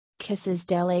Kisses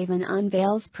Delavin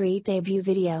unveils pre-debut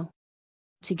video.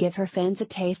 To give her fans a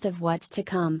taste of what's to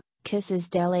come, Kisses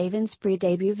Delavin's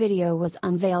pre-debut video was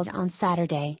unveiled on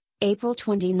Saturday, April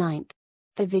 29.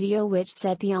 The video, which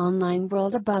set the online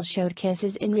world abuzz, showed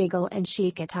Kisses in regal and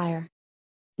chic attire.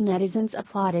 Netizens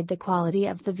applauded the quality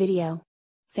of the video.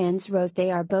 Fans wrote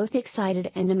they are both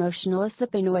excited and emotional as the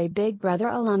Pinoy Big Brother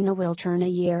alumna will turn a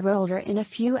year older in a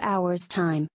few hours'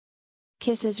 time.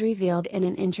 Kisses revealed in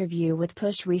an interview with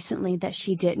Push recently that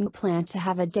she didn't plan to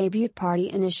have a debut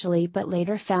party initially, but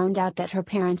later found out that her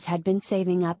parents had been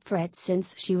saving up for it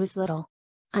since she was little.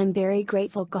 "I'm very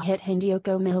grateful, kahit hindi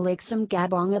ako mahilig sa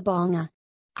bongga-bongga.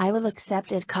 I will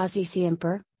accept it kasi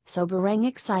syempre, sobrang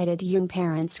excited yung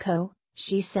parents ko,"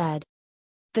 she said.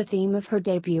 The theme of her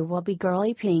debut will be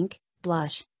girly pink,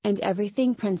 blush, and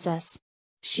everything princess.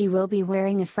 She will be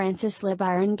wearing a Francis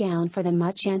Lebaron gown for the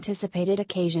much anticipated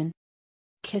occasion.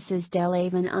 Kisses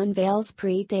Delavin unveils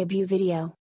pre-debut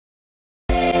video.